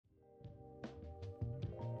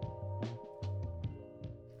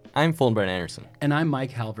I'm Fulbright Anderson. And I'm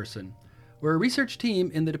Mike Halverson. We're a research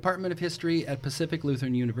team in the Department of History at Pacific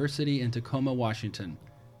Lutheran University in Tacoma, Washington.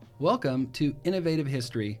 Welcome to Innovative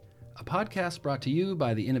History, a podcast brought to you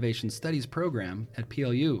by the Innovation Studies program at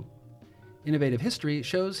PLU. Innovative History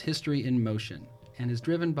shows history in motion and is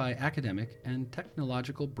driven by academic and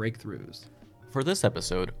technological breakthroughs. For this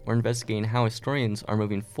episode, we're investigating how historians are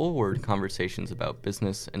moving forward conversations about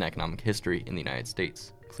business and economic history in the United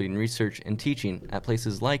States, including research and teaching at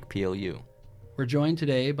places like PLU. We're joined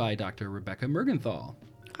today by Dr. Rebecca Mergenthal.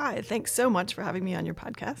 Hi, thanks so much for having me on your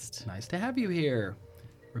podcast. Nice to have you here.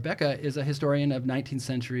 Rebecca is a historian of 19th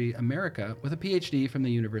century America with a PhD from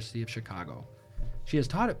the University of Chicago. She has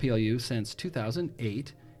taught at PLU since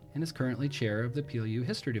 2008 and is currently chair of the PLU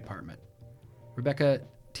History Department. Rebecca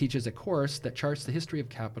teaches a course that charts the history of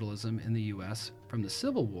capitalism in the U.S. from the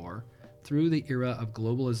Civil War through the era of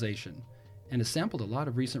globalization, and has sampled a lot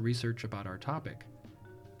of recent research about our topic.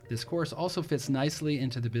 This course also fits nicely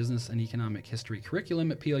into the business and economic history curriculum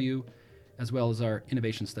at PLU, as well as our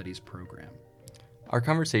Innovation Studies program. Our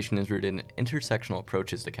conversation is rooted in intersectional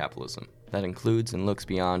approaches to capitalism that includes and looks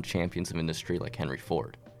beyond champions of industry like Henry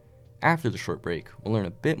Ford. After the short break, we'll learn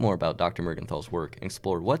a bit more about Dr. Mergenthal's work and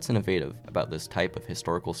explore what's innovative about this type of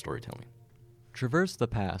historical storytelling. Traverse the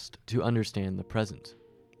past to understand the present.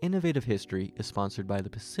 Innovative History is sponsored by the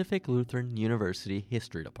Pacific Lutheran University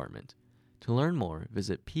History Department. To learn more,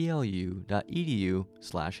 visit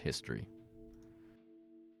plu.edu/history.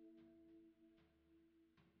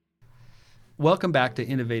 Welcome back to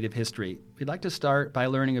Innovative History. We'd like to start by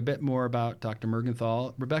learning a bit more about Dr.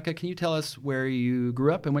 Mergenthal. Rebecca, can you tell us where you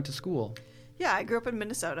grew up and went to school? Yeah, I grew up in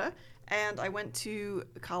Minnesota, and I went to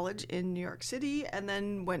college in New York City, and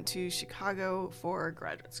then went to Chicago for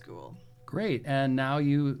graduate school. Great. And now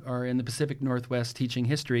you are in the Pacific Northwest teaching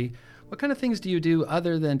history. What kind of things do you do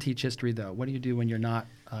other than teach history, though? What do you do when you're not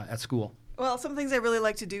at school? Well, some things I really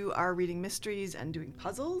like to do are reading mysteries and doing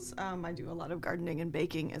puzzles. I do a lot of gardening and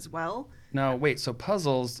baking as well. Now, wait, so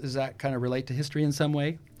puzzles, does that kind of relate to history in some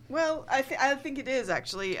way? Well, I think it is,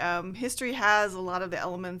 actually. History has a lot of the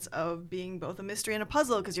elements of being both a mystery and a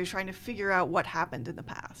puzzle because you're trying to figure out what happened in the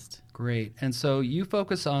past. Great. And so you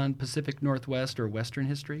focus on Pacific Northwest or Western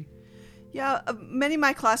history? Yeah, many of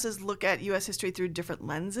my classes look at U.S. history through different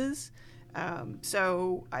lenses.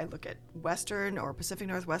 So I look at Western or Pacific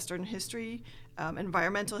Northwestern history,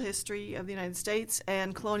 environmental history of the United States,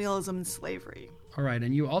 and colonialism and slavery. All right,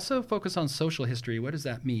 and you also focus on social history. What does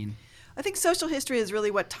that mean? I think social history is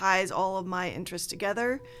really what ties all of my interests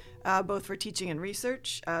together, both for teaching and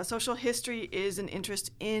research. Social history is an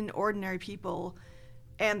interest in ordinary people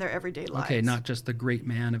and their everyday lives. Okay, not just the great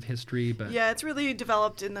man of history, but... Yeah, it's really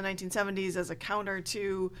developed in the 1970s as a counter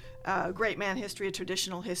to great man history, a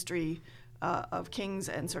traditional history of kings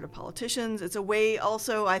and sort of politicians. It's a way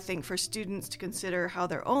also, I think, for students to consider how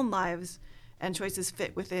their own lives and choices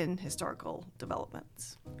fit within historical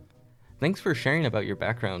developments. Thanks for sharing about your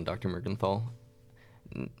background, Dr. Mergenthal.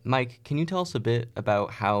 Mike, can you tell us a bit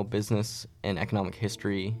about how business and economic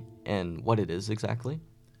history and what it is exactly?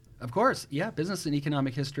 Of course, yeah. Business and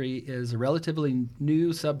economic history is a relatively new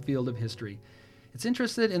subfield of history. It's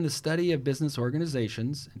interested in the study of business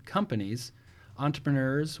organizations and companies,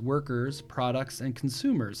 entrepreneurs, workers, products, and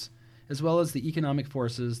consumers, as well as the economic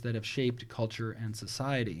forces that have shaped culture and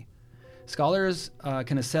society. Scholars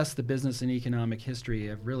can assess the business and economic history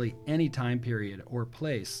of really any time period or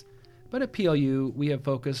place. But at PLU, we have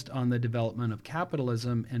focused on the development of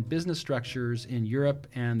capitalism and business structures in Europe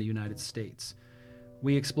and the United States.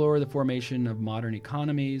 We explore the formation of modern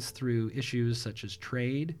economies through issues such as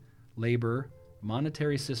trade, labor,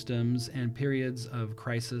 monetary systems, and periods of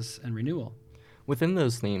crisis and renewal. Within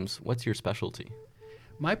those themes, what's your specialty?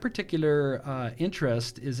 My particular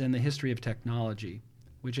interest is in the history of technology,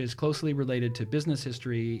 which is closely related to business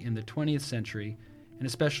history in the 20th century, and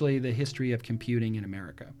especially the history of computing in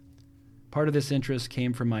America. Part of this interest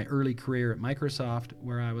came from my early career at Microsoft,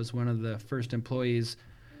 where I was one of the first employees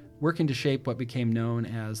working to shape what became known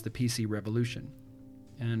as the PC revolution.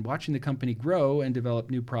 And watching the company grow and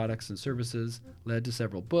develop new products and services led to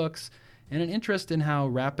several books and an interest in how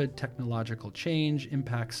rapid technological change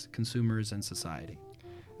impacts consumers and society.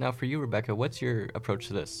 Now for you, Rebecca, what's your approach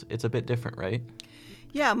to this? It's a bit different, right?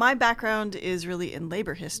 Yeah, my background is really in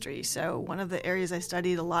labor history. So one of the areas I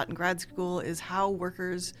studied a lot in grad school is how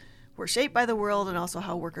workers were shaped by the world and also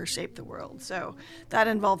how workers shape the world. So that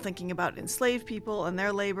involved thinking about enslaved people and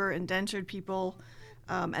their labor, indentured people,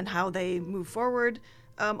 and how they move forward.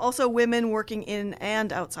 Also women working in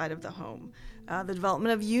and outside of the home. The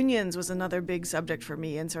development of unions was another big subject for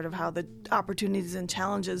me, and sort of how the opportunities and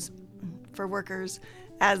challenges for workers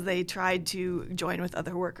as they tried to join with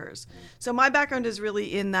other workers. So my background is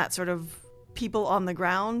really in that sort of people on the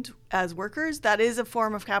ground as workers. That is a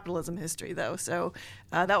form of capitalism history, though. So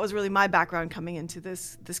that was really my background coming into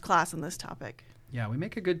this class and this topic. Yeah, we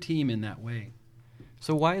make a good team in that way.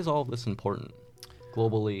 So why is all of this important?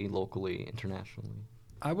 Globally, locally, internationally?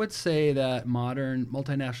 I would say that modern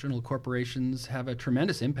multinational corporations have a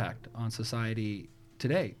tremendous impact on society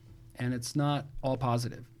today, and it's not all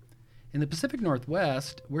positive. In the Pacific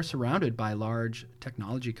Northwest, we're surrounded by large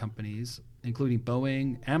technology companies, including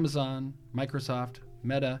Boeing, Amazon, Microsoft,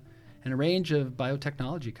 Meta, and a range of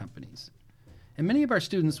biotechnology companies. And many of our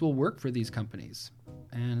students will work for these companies,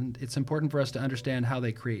 and it's important for us to understand how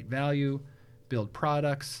they create value, build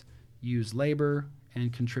products, use labor,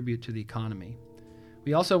 and contribute to the economy.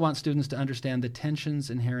 We also want students to understand the tensions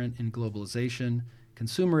inherent in globalization,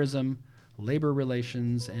 consumerism, labor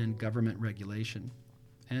relations, and government regulation.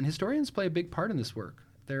 And historians play a big part in this work.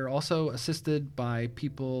 They're also assisted by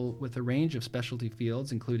people with a range of specialty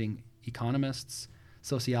fields, including economists,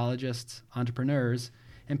 sociologists, entrepreneurs,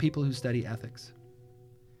 and people who study ethics.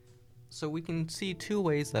 So we can see two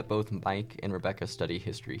ways that both Mike and Rebecca study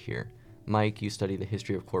history here. Mike, you study the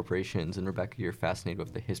history of corporations, and Rebecca, you're fascinated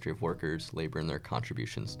with the history of workers, labor, and their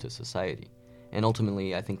contributions to society. And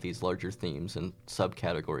ultimately, I think these larger themes and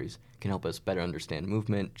subcategories can help us better understand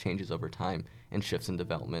movement, changes over time, and shifts in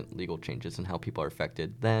development, legal changes, and how people are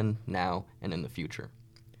affected then, now, and in the future.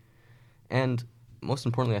 And most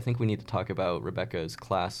importantly, I think we need to talk about Rebecca's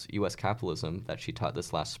class, U.S. Capitalism, that she taught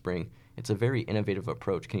this last spring. It's a very innovative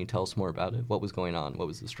approach. Can you tell us more about it? What was going on? What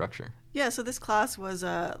was the structure? Yeah, so this class was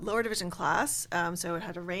a lower division class, so it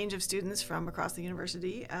had a range of students from across the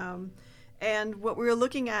university. And what we were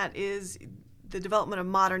looking at is the development of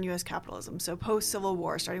modern U.S. capitalism, so post-Civil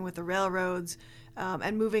War, starting with the railroads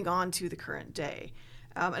and moving on to the current day.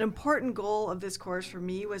 An important goal of this course for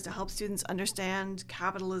me was to help students understand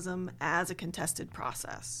capitalism as a contested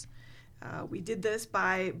process. We did this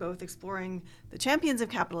by both exploring the champions of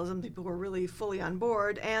capitalism, people who were really fully on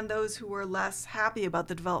board, and those who were less happy about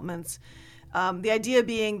the developments. The idea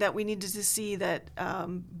being that we needed to see that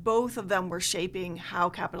both of them were shaping how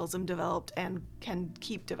capitalism developed and can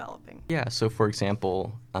keep developing. Yeah, so for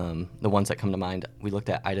example, the ones that come to mind, we looked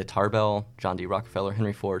at Ida Tarbell, John D. Rockefeller,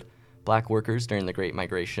 Henry Ford, Black workers during the Great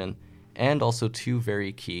Migration, and also two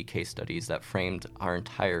very key case studies that framed our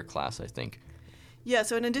entire class, I think. Yeah,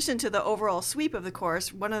 so in addition to the overall sweep of the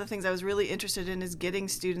course, one of the things I was really interested in is getting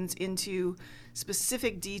students into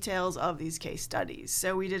specific details of these case studies.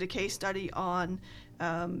 So we did a case study on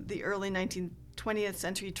the early 20th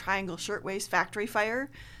century Triangle Shirtwaist Factory fire.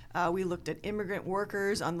 We looked at immigrant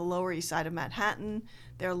workers on the Lower East Side of Manhattan,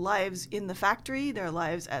 their lives in the factory, their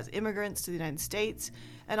lives as immigrants to the United States,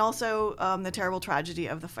 and also the terrible tragedy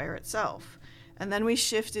of the fire itself. And then we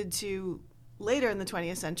shifted to later in the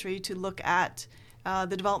 20th century to look at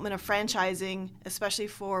the development of franchising, especially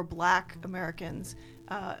for Black Americans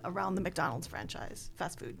around the McDonald's franchise,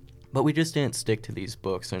 fast food. But we just didn't stick to these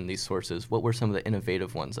books and these sources. What were some of the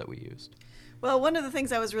innovative ones that we used? Well, one of the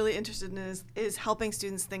things I was really interested in is helping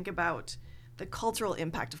students think about the cultural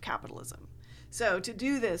impact of capitalism. So to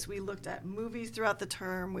do this, we looked at movies throughout the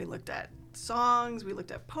term, we looked at songs, we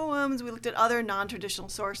looked at poems, we looked at other non-traditional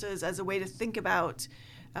sources as a way to think about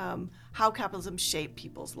how capitalism shaped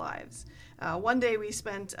people's lives. One day we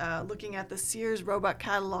spent looking at the Sears Roebuck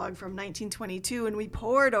catalog from 1922, and we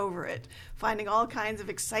pored over it, finding all kinds of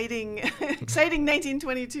exciting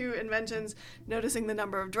 1922 inventions, noticing the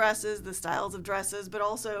number of dresses, the styles of dresses, but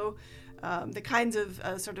also the kinds of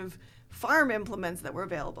sort of farm implements that were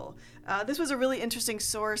available. This was a really interesting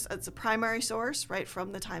source. It's a primary source, right,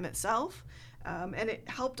 from the time itself, and it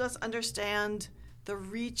helped us understand the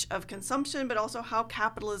reach of consumption, but also how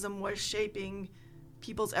capitalism was shaping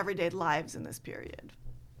people's everyday lives in this period.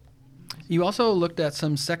 You also looked at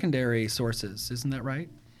some secondary sources, isn't that right?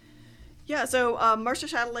 Yeah, so Marcia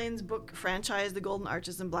Chatelain's book, Franchise, The Golden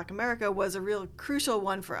Arches in Black America, was a real crucial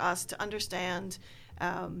one for us to understand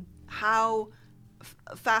how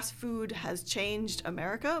fast food has changed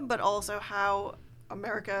America, but also how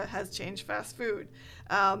America has changed fast food.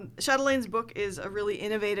 Chatelain's book is a really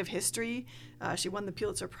innovative history. She won the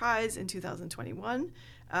Pulitzer Prize in 2021,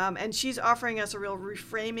 and she's offering us a real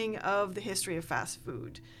reframing of the history of fast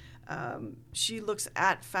food. She looks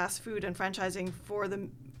at fast food and franchising for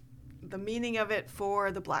the meaning of it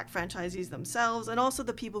for the Black franchisees themselves and also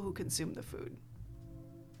the people who consume the food.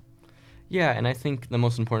 Yeah, and I think the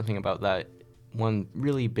most important thing about that, one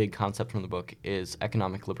really big concept from the book is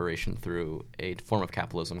economic liberation through a form of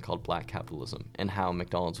capitalism called Black capitalism, and how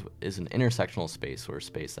McDonald's is an intersectional space, or a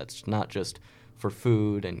space that's not just for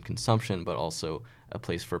food and consumption, but also a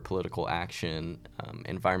place for political action,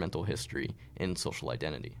 environmental history, and social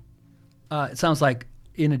identity. It sounds like,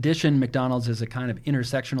 in addition, McDonald's is a kind of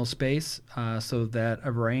intersectional space so that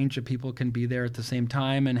a range of people can be there at the same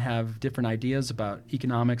time and have different ideas about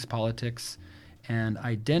economics, politics, and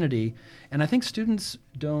identity. And I think students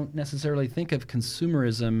don't necessarily think of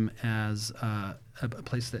consumerism as a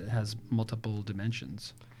place that has multiple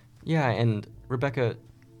dimensions. Yeah, and Rebecca,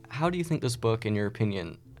 how do you think this book, in your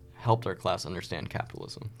opinion, helped our class understand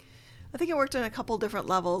capitalism? I think it worked on a couple different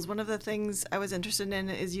levels. One of the things I was interested in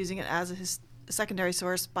is using it as a secondary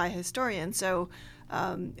source by historians. So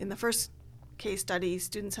in the first case study,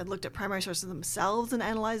 students had looked at primary sources themselves and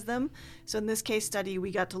analyzed them. So in this case study,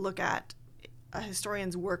 we got to look at a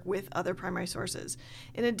historian's work with other primary sources.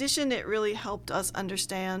 In addition, it really helped us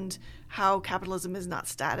understand how capitalism is not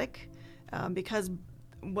static, because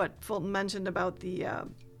what Fulton mentioned about the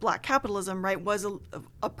black capitalism, right, was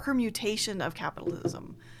a permutation of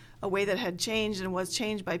capitalism, a way that had changed and was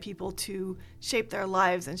changed by people to shape their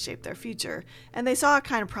lives and shape their future. And they saw a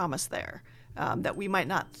kind of promise there that we might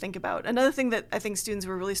not think about. Another thing that I think students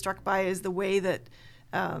were really struck by is the way that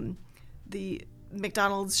the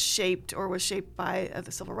McDonald's was shaped by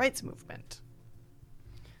the civil rights movement.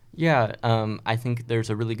 Yeah, I think there's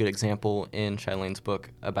a really good example in Shailene's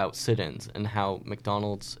book about sit-ins and how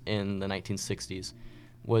McDonald's in the 1960s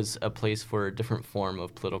was a place for a different form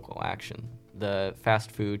of political action. The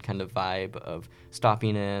fast food kind of vibe of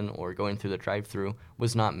stopping in or going through the drive-thru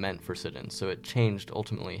was not meant for sit-ins, so it changed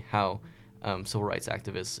ultimately how civil rights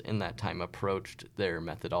activists in that time approached their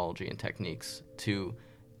methodology and techniques to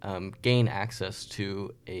gain access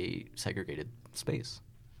to a segregated space.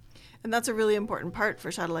 And that's a really important part for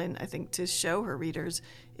Chatelaine, I think, to show her readers,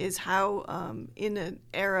 is how in an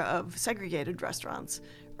era of segregated restaurants,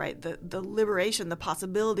 right, the liberation, the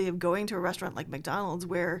possibility of going to a restaurant like McDonald's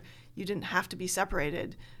where you didn't have to be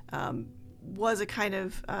separated was a kind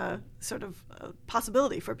of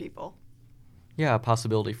possibility for people. Yeah, a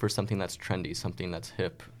possibility for something that's trendy, something that's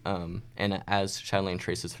hip. And as Chatelaine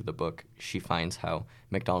traces through the book, she finds how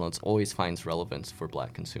McDonald's always finds relevance for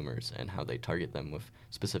black consumers and how they target them with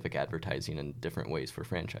specific advertising and different ways for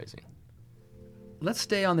franchising. Let's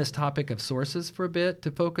stay on this topic of sources for a bit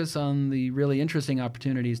to focus on the really interesting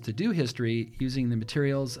opportunities to do history using the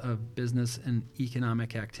materials of business and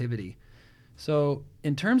economic activity. So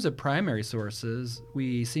in terms of primary sources,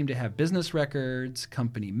 we seem to have business records,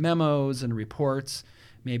 company memos and reports,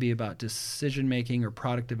 maybe about decision-making or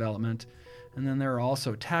product development. And then there are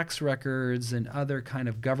also tax records and other kind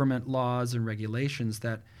of government laws and regulations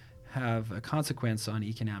that have a consequence on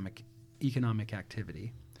economic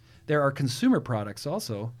activity. There are consumer products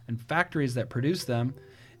also, and factories that produce them,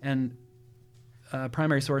 and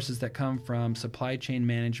primary sources that come from supply chain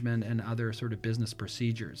management and other sort of business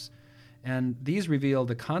procedures. And these reveal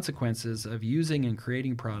the consequences of using and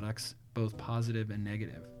creating products, both positive and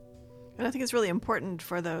negative. And I think it's really important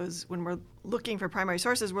for those, when we're looking for primary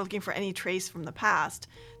sources, we're looking for any trace from the past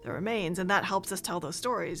that remains, and that helps us tell those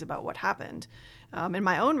stories about what happened. In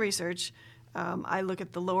my own research, I look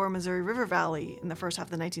at the lower Missouri River Valley in the first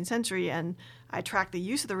half of the 19th century, and I track the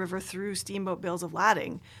use of the river through steamboat bills of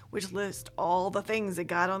lading, which list all the things that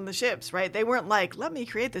got on the ships, right? They weren't like, let me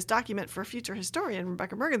create this document for future historian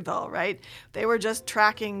Rebecca Mergenthal, right? They were just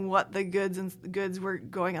tracking what the goods were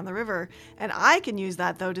going on the river. And I can use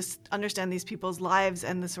that, though, to understand these people's lives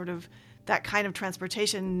and the sort of that kind of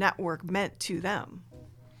transportation network meant to them.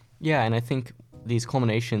 Yeah, and I think these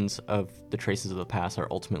culminations of the traces of the past are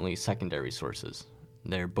ultimately secondary sources.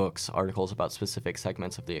 They're books, articles about specific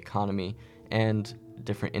segments of the economy and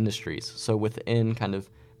different industries. So within kind of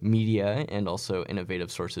media and also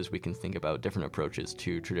innovative sources, we can think about different approaches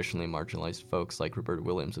to traditionally marginalized folks like Roberta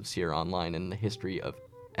Williams of Sierra Online and the history of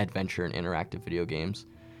adventure and interactive video games,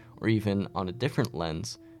 or even on a different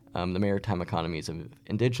lens, the maritime economies of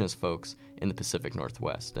indigenous folks in the Pacific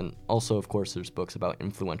Northwest. And also, of course, there's books about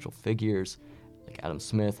influential figures like Adam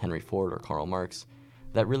Smith, Henry Ford, or Karl Marx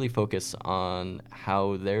that really focus on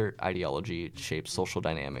how their ideology shapes social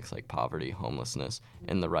dynamics like poverty, homelessness,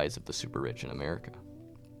 and the rise of the super rich in America.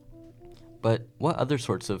 But what other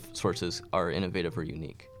sorts of sources are innovative or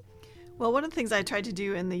unique? Well, one of the things I tried to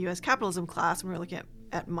do in the U.S. capitalism class when we were looking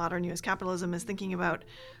at modern U.S. capitalism is thinking about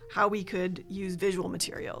how we could use visual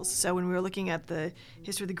materials. So when we were looking at the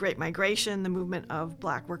history of the Great Migration, the movement of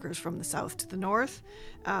black workers from the South to the North,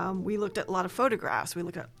 we looked at a lot of photographs. We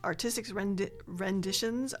looked at artistic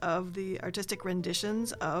renditions of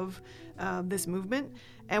this movement,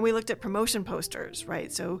 and we looked at promotion posters,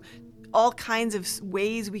 right? So all kinds of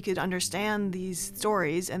ways we could understand these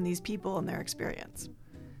stories and these people and their experience.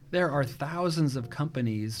 There are thousands of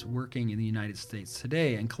companies working in the United States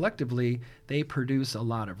today, and collectively they produce a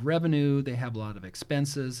lot of revenue, they have a lot of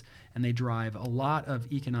expenses, and they drive a lot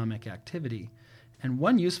of economic activity. And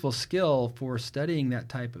one useful skill for studying that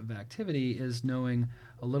type of activity is knowing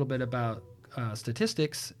a little bit about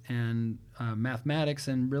statistics and mathematics,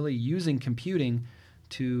 and really using computing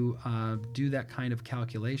to do that kind of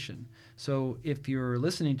calculation. So if you're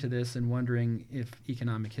listening to this and wondering if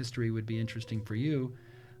economic history would be interesting for you,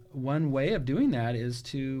 one way of doing that is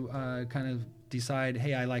to kind of decide,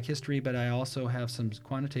 hey, I like history, but I also have some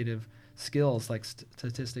quantitative skills like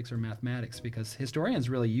statistics or mathematics, because historians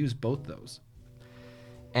really use both those.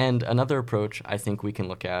 And another approach I think we can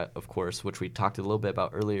look at, of course, which we talked a little bit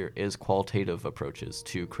about earlier, is qualitative approaches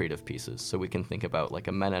to creative pieces. So we can think about like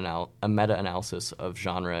a meta-analysis of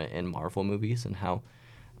genre in Marvel movies, and how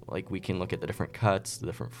like we can look at the different cuts, the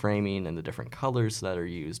different framing, and the different colors that are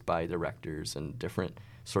used by directors and different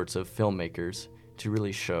sorts of filmmakers to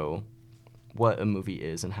really show what a movie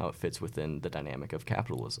is and how it fits within the dynamic of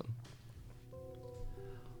capitalism.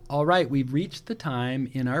 All right, we've reached the time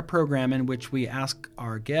in our program in which we ask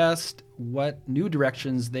our guest what new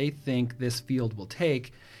directions they think this field will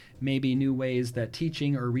take, maybe new ways that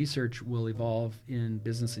teaching or research will evolve in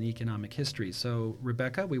business and economic history. So,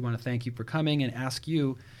 Rebecca, we want to thank you for coming and ask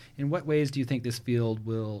you, in what ways do you think this field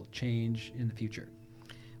will change in the future?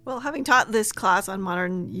 Well, having taught this class on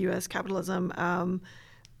modern U.S. capitalism,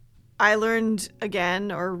 I learned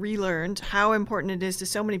again, or relearned, how important it is to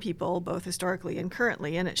so many people, both historically and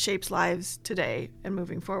currently, and it shapes lives today and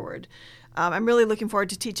moving forward. I'm really looking forward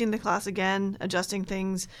to teaching the class again, adjusting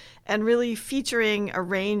things, and really featuring a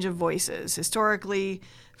range of voices, historically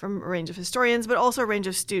from a range of historians, but also a range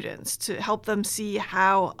of students, to help them see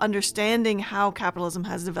how understanding how capitalism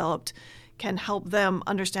has developed can help them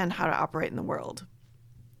understand how to operate in the world.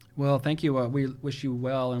 Well, thank you. We wish you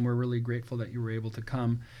well, and we're really grateful that you were able to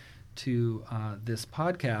come to this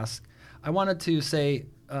podcast. I wanted to say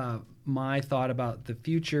my thought about the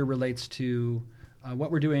future relates to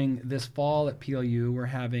what we're doing this fall at PLU. We're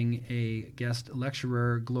having a guest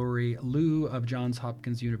lecturer, Glory Liu of Johns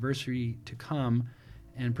Hopkins University, to come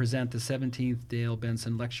and present the 17th Dale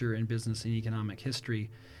Benson Lecture in Business and Economic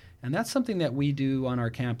History. And that's something that we do on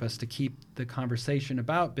our campus to keep the conversation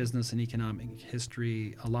about business and economic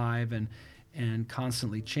history alive and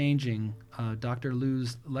constantly changing. Dr.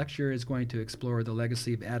 Liu's lecture is going to explore the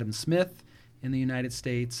legacy of Adam Smith in the United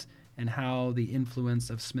States and how the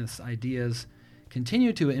influence of Smith's ideas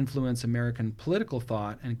continue to influence American political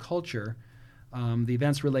thought and culture. The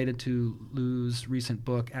events related to Liu's recent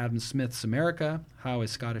book, Adam Smith's America, How a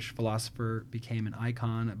Scottish Philosopher Became an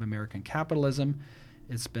Icon of American Capitalism.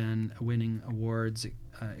 It's been winning awards. It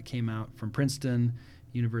came out from Princeton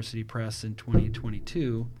University Press in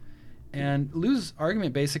 2022. And Liu's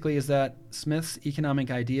argument basically is that Smith's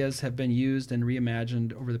economic ideas have been used and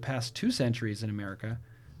reimagined over the past 2 centuries in America,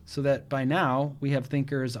 so that by now we have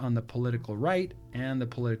thinkers on the political right and the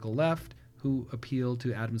political left who appeal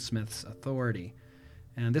to Adam Smith's authority.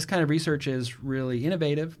 And this kind of research is really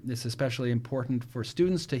innovative. It's especially important for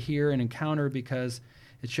students to hear and encounter because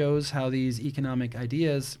it shows how these economic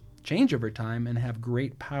ideas change over time and have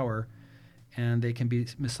great power, and they can be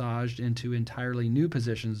massaged into entirely new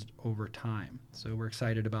positions over time. So we're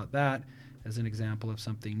excited about that as an example of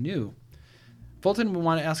something new. Fulton, we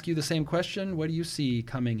want to ask you the same question. What do you see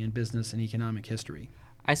coming in business and economic history?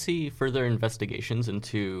 I see further investigations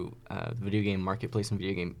into the video game marketplace and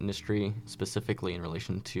video game industry, specifically in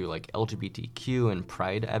relation to like LGBTQ and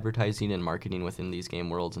pride advertising and marketing within these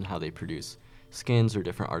game worlds, and how they produce skins or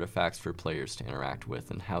different artifacts for players to interact with,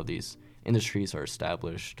 and how these industries are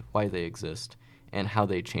established, why they exist, and how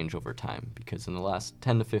they change over time. Because in the last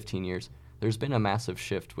 10 to 15 years, there's been a massive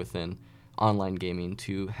shift within online gaming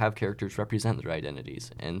to have characters represent their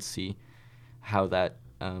identities and see how that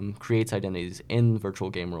creates identities in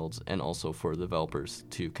virtual game worlds, and also for developers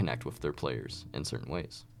to connect with their players in certain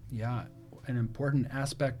ways. Yeah, an important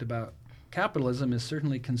aspect about capitalism is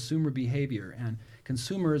certainly consumer behavior, and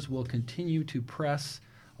consumers will continue to press,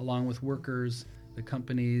 along with workers, the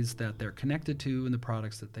companies that they're connected to and the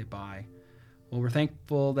products that they buy. Well, we're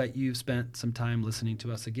thankful that you've spent some time listening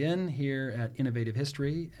to us again here at Innovative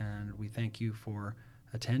History, and we thank you for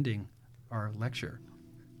attending our lecture.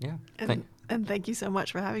 Yeah. And thank you so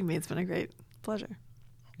much for having me. It's been a great pleasure.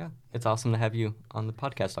 Yeah, it's awesome to have you on the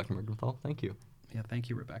podcast, Dr. Morgenthau. Thank you. Yeah, thank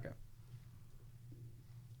you, Rebecca.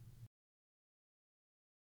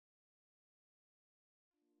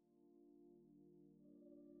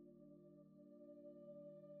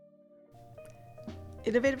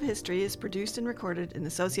 Innovative History is produced and recorded in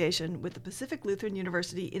association with the Pacific Lutheran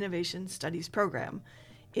University Innovation Studies Program.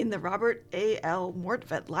 in the Robert A. L.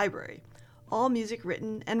 Mortvedt Library. All music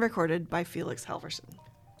written and recorded by Felix Halverson.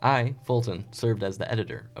 I, Fulton, served as the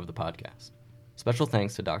editor of the podcast. Special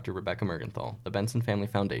thanks to Dr. Rebecca Mergenthal, the Benson Family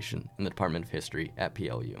Foundation, and the Department of History at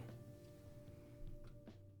PLU.